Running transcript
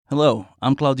Hello,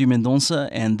 I'm Claudio Mendonça,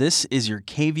 and this is your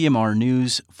KVMR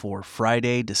News for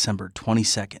Friday, December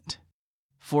 22nd.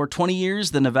 For 20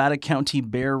 years, the Nevada County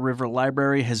Bear River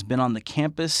Library has been on the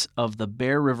campus of the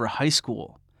Bear River High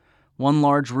School. One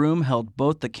large room held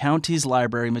both the county's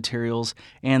library materials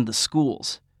and the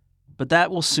school's. But that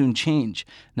will soon change.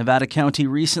 Nevada County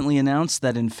recently announced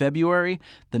that in February,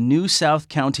 the new South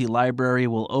County Library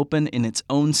will open in its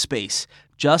own space,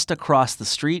 just across the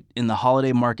street in the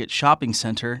Holiday Market Shopping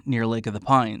Center near Lake of the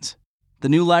Pines. The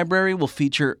new library will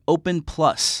feature Open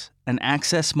Plus, an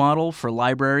access model for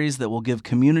libraries that will give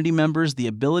community members the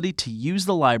ability to use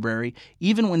the library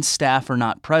even when staff are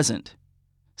not present.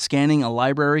 Scanning a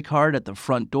library card at the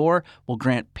front door will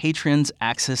grant patrons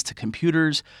access to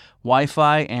computers,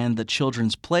 Wi-Fi, and the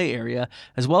children's play area,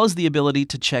 as well as the ability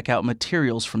to check out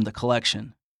materials from the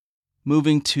collection.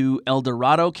 Moving to El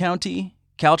Dorado County,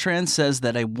 CalTrans says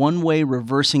that a one-way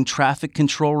reversing traffic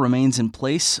control remains in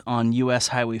place on U.S.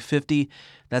 Highway 50.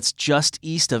 That's just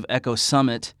east of Echo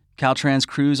Summit. CalTrans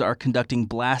crews are conducting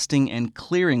blasting and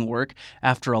clearing work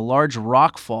after a large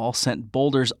rockfall sent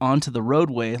boulders onto the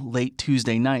roadway late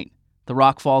Tuesday night. The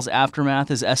rockfall's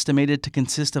aftermath is estimated to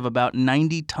consist of about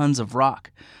 90 tons of rock.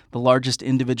 The largest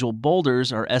individual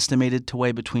boulders are estimated to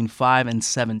weigh between 5 and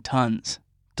 7 tons.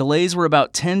 Delays were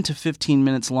about 10 to 15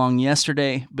 minutes long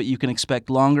yesterday, but you can expect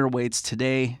longer waits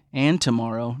today and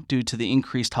tomorrow due to the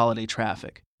increased holiday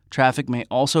traffic. Traffic may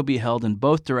also be held in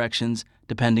both directions,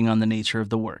 depending on the nature of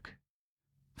the work.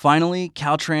 Finally,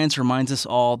 CalTrans reminds us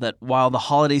all that while the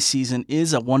holiday season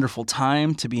is a wonderful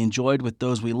time to be enjoyed with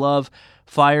those we love,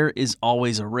 fire is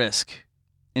always a risk.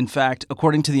 In fact,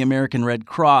 according to the American Red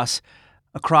Cross,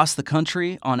 across the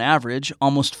country, on average,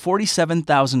 almost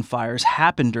 47,000 fires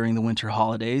happen during the winter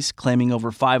holidays, claiming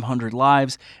over 500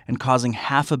 lives and causing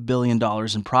 $500 million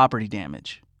in property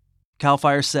damage. CAL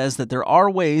FIRE says that there are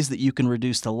ways that you can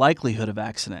reduce the likelihood of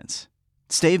accidents.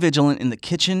 Stay vigilant in the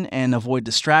kitchen and avoid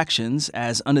distractions,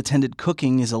 as unattended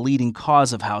cooking is a leading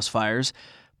cause of house fires.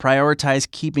 Prioritize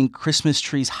keeping Christmas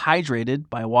trees hydrated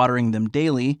by watering them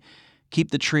daily.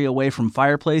 Keep the tree away from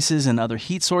fireplaces and other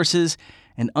heat sources,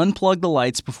 and unplug the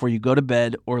lights before you go to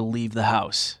bed or leave the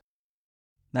house.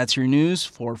 That's your news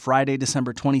for Friday,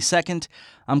 December 22nd.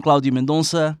 I'm Claudio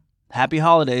Mendonça. Happy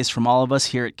holidays from all of us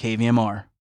here at KVMR.